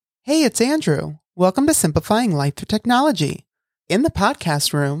Hey, it's Andrew. Welcome to Simplifying Life Through Technology. In the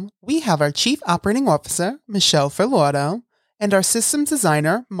podcast room, we have our Chief Operating Officer, Michelle Ferlordo, and our Systems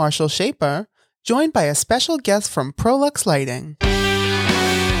Designer, Marshall Shaper, joined by a special guest from Prolux Lighting.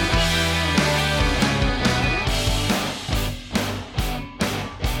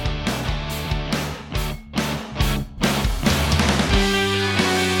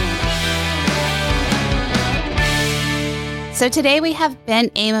 So today we have Ben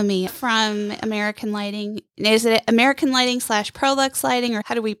Aymami from American Lighting. Is it American Lighting / Prolux Lighting, or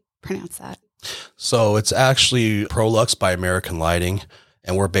how do we pronounce that? So it's actually Prolux by American Lighting,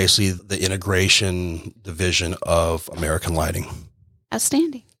 and we're basically the integration division of American Lighting.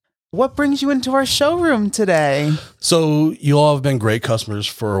 Outstanding. What brings you into our showroom today? So you all have been great customers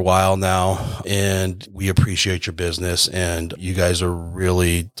for a while now, and we appreciate your business, and you guys are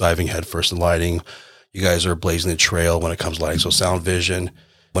really diving headfirst in lighting. You guys are blazing the trail when it comes to lighting. So Sound Vision,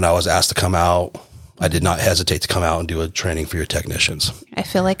 when I was asked to come out, I did not hesitate to come out and do a training for your technicians. I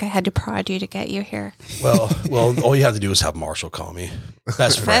feel like I had to prod you to get you here. Well, all you have to do is have Marshall call me.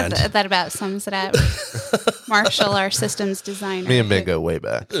 Best friend. That about sums it up. Marshall, our systems designer. Me and Ben go way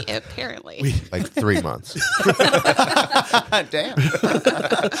back. Apparently. Like 3 months. Damn.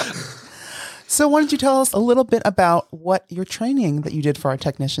 So why don't you tell us a little bit about what your training that you did for our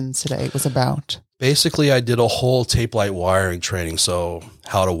technicians today was about? Basically, I did a whole tape light wiring training. So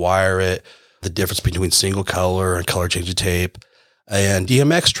how to wire it, the difference between single color and color changing tape, and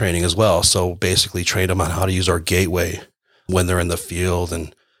DMX training as well. So basically trained them on how to use our gateway when they're in the field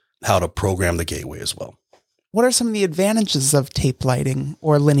and how to program the gateway as well. What are some of the advantages of tape lighting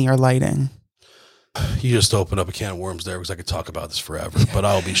or linear lighting? You just opened up a can of worms there because I could talk about this forever, but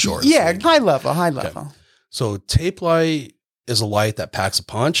I'll be short. Yeah, high level. Okay. So tape light is a light that packs a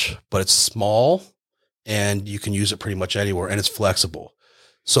punch, but it's small and you can use it pretty much anywhere, and it's flexible.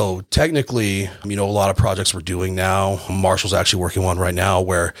 So technically, a lot of projects we're doing now, Marshall's actually working on right now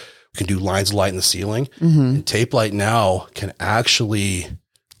where we can do lines of light in the ceiling. Mm-hmm. And tape light now can actually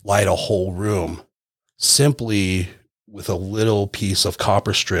light a whole room simply with a little piece of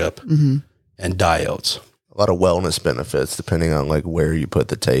copper strip and diodes. A lot of wellness benefits depending on like where you put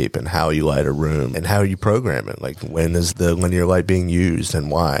the tape and how you light a room and how you program it. Like when is the linear light being used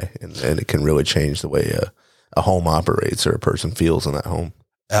and why? And it can really change the way a home operates or a person feels in that home.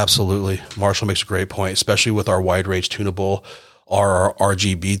 Absolutely. Marshall makes a great point, especially with our wide range tunable, our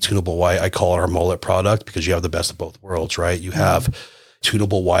RGB tunable white. I call it our mullet product because you have the best of both worlds, right? You have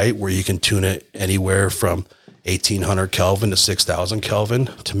tunable white where you can tune it anywhere from 1800 Kelvin to 6000 Kelvin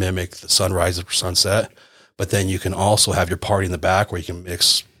to mimic the sunrise or sunset. But then you can also have your party in the back where you can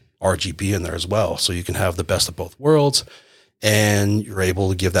mix RGB in there as well. So you can have the best of both worlds, and you're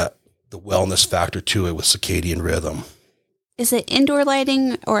able to give that the wellness factor to it with circadian rhythm. Is it indoor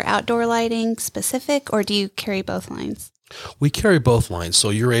lighting or outdoor lighting specific, or do you carry both lines? We carry both lines.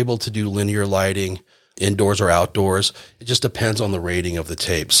 So you're able to do linear lighting indoors or outdoors. It just depends on the rating of the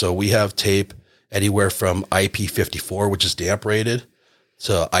tape. So we have tape anywhere from IP54, which is damp rated,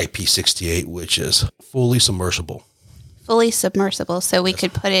 to IP68, which is fully submersible. Fully submersible, so we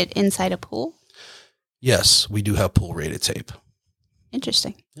could put it inside a pool? Yes, we do have pool rated tape.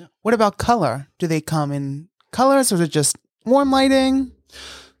 Interesting. Yeah. What about color? Do they come in colors or is it just warm lighting?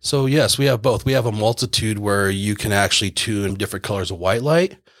 So yes, we have both. We have a multitude where you can actually tune different colors of white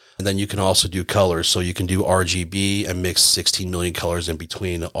light, and then you can also do colors. So you can do RGB and mix 16 million colors in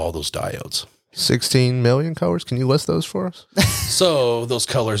between all those diodes. 16 million colors? Can you list those for us? So those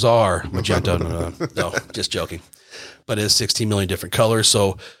colors are magenta. No, just joking. But it is 16 million different colors.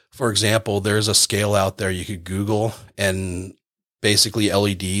 So for example, there's a scale out there you could Google, and basically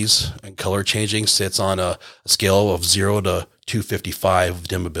LEDs and color changing sits on a scale of 0 to 255 of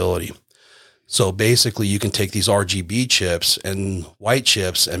dimmability. So basically you can take these RGB chips and white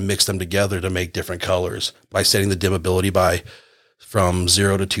chips and mix them together to make different colors by setting the dimmability from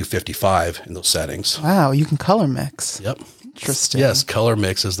 0 to 255 in those settings. Wow, you can color mix. Yep. Interesting. Yes, color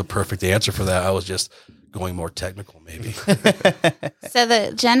mix is the perfect answer for that. I was just going more technical, maybe. So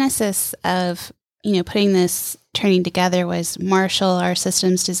the genesis of putting this training together was Marshall, our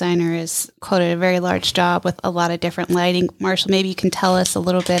systems designer, has quoted a very large job with a lot of different lighting. Marshall, maybe you can tell us a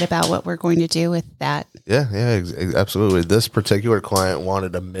little bit about what we're going to do with that. Yeah, absolutely. This particular client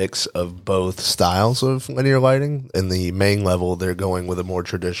wanted a mix of both styles of linear lighting. In the main level, they're going with a more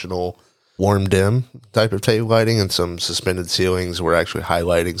traditional warm dim type of tape lighting and some suspended ceilings. We're actually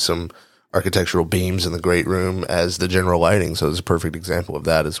highlighting some architectural beams in the great room as the general lighting. So it's a perfect example of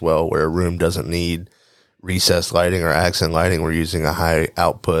that as well, where a room doesn't need recessed lighting or accent lighting. We're using a high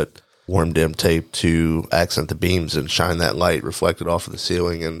output warm dim tape to accent the beams and shine that light reflected off of the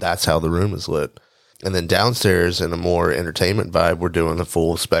ceiling, and that's how the room is lit. And then downstairs, in a more entertainment vibe, we're doing a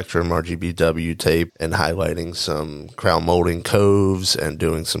full spectrum RGBW tape and highlighting some crown molding coves and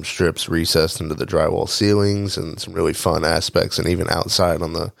doing some strips recessed into the drywall ceilings and some really fun aspects, and even outside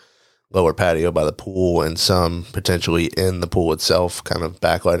on the lower patio by the pool, and some potentially in the pool itself, kind of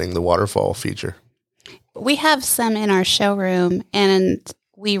backlighting the waterfall feature. We have some in our showroom, and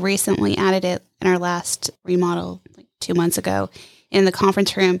we recently added it in our last remodel like 2 months ago in the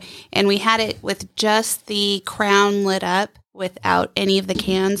conference room, and we had it with just the crown lit up without any of the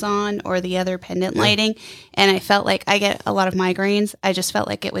cans on or the other pendant lighting. And I felt like I get a lot of migraines. I just felt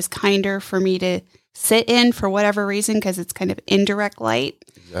like it was kinder for me to sit in for whatever reason, because it's kind of indirect light.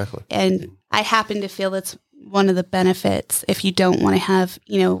 Exactly. And I happen to feel that's one of the benefits if you don't want to have,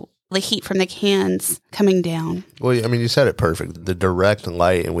 the heat from the cans coming down. Well, I mean, you said it perfect. The direct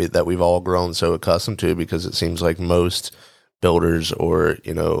light that we've all grown so accustomed to, because it seems like most builders or,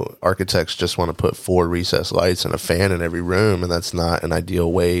 architects just want to put 4 recessed lights and a fan in every room. And that's not an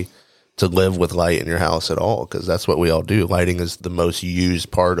ideal way to live with light in your house at all, because that's what we all do. Lighting is the most used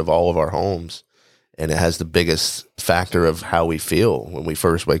part of all of our homes. And it has the biggest factor of how we feel when we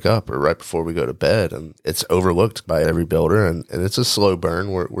first wake up or right before we go to bed. And it's overlooked by every builder. And it's a slow burn.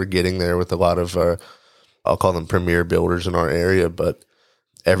 We're getting there with a lot of, I'll call them premier builders in our area. But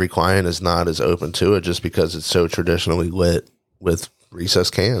every client is not as open to it just because it's so traditionally lit with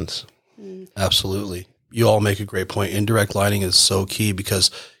recessed cans. Absolutely. You all make a great point. Indirect lighting is so key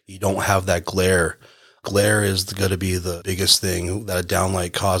because you don't have that glare. Glare is going to be the biggest thing that a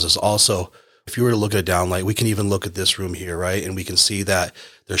downlight causes. Also, if you were to look at a downlight, we can even look at this room here, right? And we can see that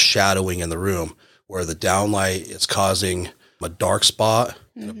there's shadowing in the room where the downlight is causing a dark spot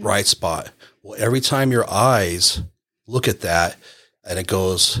and a bright spot. Well, every time your eyes look at that and it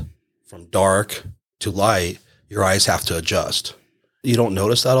goes from dark to light, your eyes have to adjust. You don't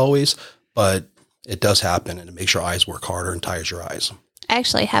notice that always, but it does happen, and it makes your eyes work harder and tires your eyes. I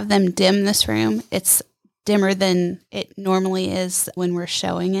actually have them dim this room. It's dimmer than it normally is when we're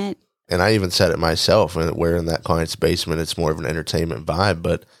showing it. And I even said it myself, where in that client's basement, it's more of an entertainment vibe.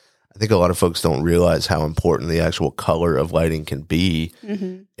 But I think a lot of folks don't realize how important the actual color of lighting can be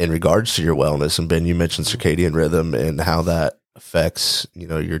in regards to your wellness. And Ben, you mentioned circadian rhythm and how that affects,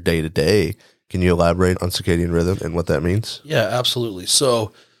 your day to day. Can you elaborate on circadian rhythm and what that means? Yeah, absolutely.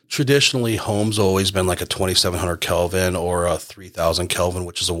 So traditionally, home's always been like a 2700 Kelvin or a 3000 Kelvin,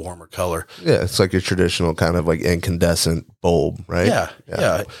 which is a warmer color. Yeah, it's like your traditional kind of like incandescent bulb, right?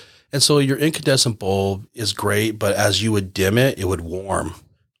 Yeah. And so your incandescent bulb is great, but as you would dim it, it would warm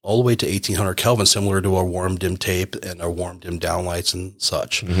all the way to 1800 Kelvin, similar to our warm dim tape and our warm dim downlights and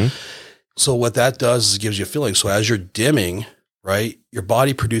such. So what that does is it gives you a feeling. So as you're dimming, right, your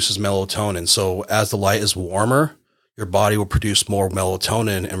body produces melatonin. So as the light is warmer, your body will produce more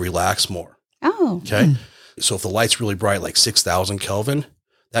melatonin and relax more. Oh. Okay. So if the light's really bright, like 6000 Kelvin,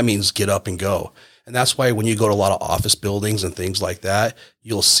 that means get up and go. And that's why when you go to a lot of office buildings and things like that,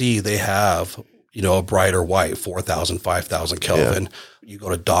 you'll see they have, a brighter white, 4000, 5000 Kelvin. You go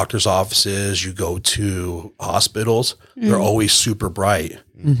to doctor's offices, you go to hospitals, they're always super bright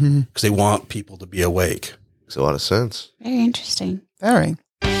because they want people to be awake. Makes a lot of sense. Very interesting. Very.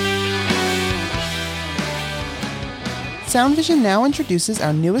 Sound Vision now introduces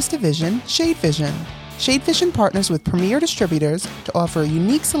our newest division, Shade Vision. Shade Vision partners with premier distributors to offer a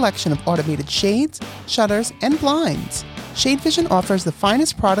unique selection of automated shades, shutters, and blinds. Shade Vision offers the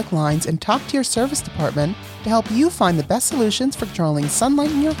finest product lines and top-tier service department to help you find the best solutions for controlling sunlight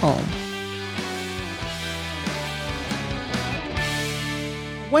in your home.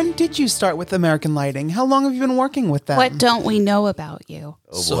 When did you start with American Lighting? How long have you been working with them? What don't we know about you?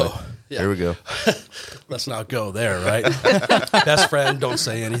 Oh, boy. Here we go. Let's not go there, right? Best friend, don't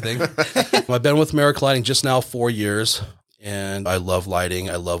say anything. I've been with American Lighting just now 4 years, and I love lighting.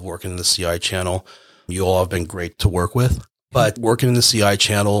 I love working in the CI channel. You all have been great to work with. But working in the CI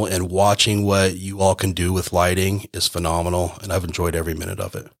channel and watching what you all can do with lighting is phenomenal, and I've enjoyed every minute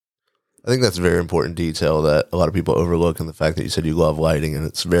of it. I think that's a very important detail that a lot of people overlook, in the fact that you said you love lighting, and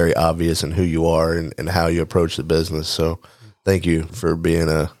it's very obvious in who you are and how you approach the business. So thank you for being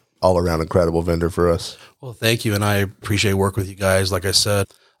a all-around incredible vendor for us. Well, thank you, and I appreciate working with you guys. Like I said,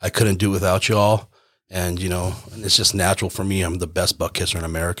 I couldn't do it without you all, and, and it's just natural for me. I'm the best butt kisser in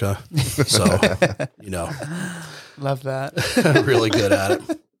America, so, Love that. I'm really good at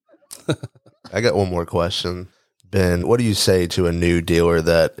it. I got one more question. Ben, what do you say to a new dealer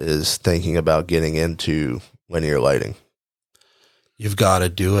that is thinking about getting into linear lighting? You've got to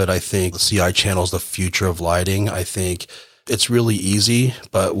do it. I think the CI channel is the future of lighting. I think It's really easy,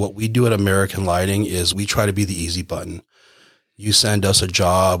 but what we do at American Lighting is we try to be the easy button. You send us a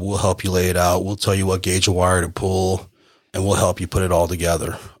job, we'll help you lay it out. We'll tell you what gauge of wire to pull, and we'll help you put it all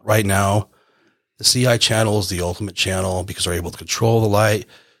together. Right now, the CI channel is the ultimate channel because you're able to control the light.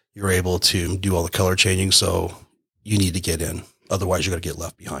 You're able to do all the color changing. So you need to get in. Otherwise, you're going to get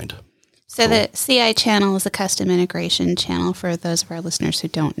left behind. So the CI channel is a custom integration channel for those of our listeners who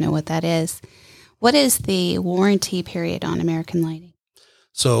don't know what that is. What is the warranty period on American Lighting?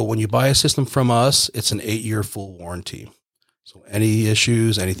 So when you buy a system from us, it's an 8-year full warranty. So any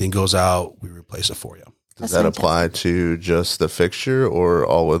issues, anything goes out, we replace it for you. Does that apply to just the fixture or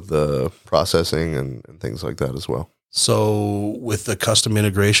all of the processing and things like that as well? So with the custom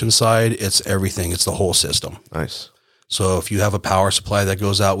integration side, it's everything. It's the whole system. Nice. So if you have a power supply that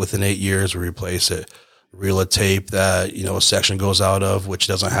goes out within 8 years, we replace it. Reel of tape that, a section goes out of, which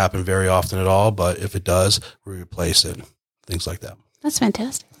doesn't happen very often at all, but if it does, we replace it. Things like that. That's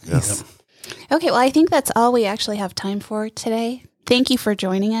fantastic. Yes. Yep. Okay, well, I think that's all we actually have time for today. Thank you for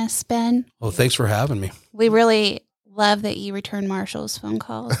joining us, Ben. Well, thanks for having me. We really love that you return Marshall's phone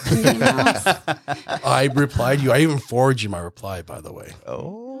calls and emails. I replied you. I even forwarded you my reply, by the way.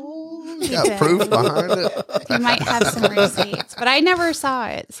 Oh, you got proof behind it. You might have some receipts, but I never saw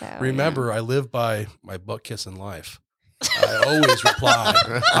it. So Remember, I live by my butt kissing life. I always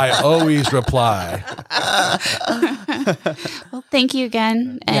reply. I always reply. Well, thank you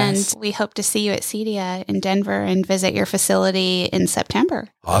again. And Yes. we hope to see you at CEDIA in Denver and visit your facility in September.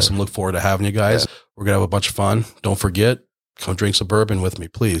 Awesome. Look forward to having you guys. We're going to have a bunch of fun. Don't forget, come drink some bourbon with me,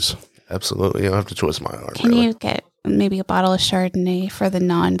 please. Absolutely. You don't have to twist my arm. Can really. you get maybe a bottle of Chardonnay for the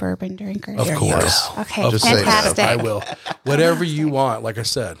non-bourbon drinkers? Of course. Okay, Just say no. fantastic. I will. Whatever you want. Like I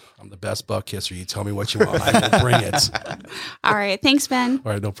said, I'm the best butt kisser. You tell me what you want. I will bring it. All right, thanks, Ben.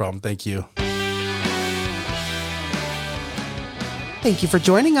 All right. No problem. Thank you. Thank you for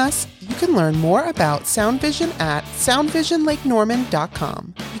joining us. You can learn more about Sound Vision at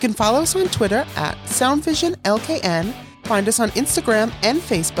soundvisionlakenorman.com. You can follow us on Twitter at SoundVisionLKN. Find us on Instagram and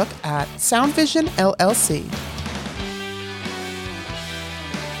Facebook at SoundVision LLC.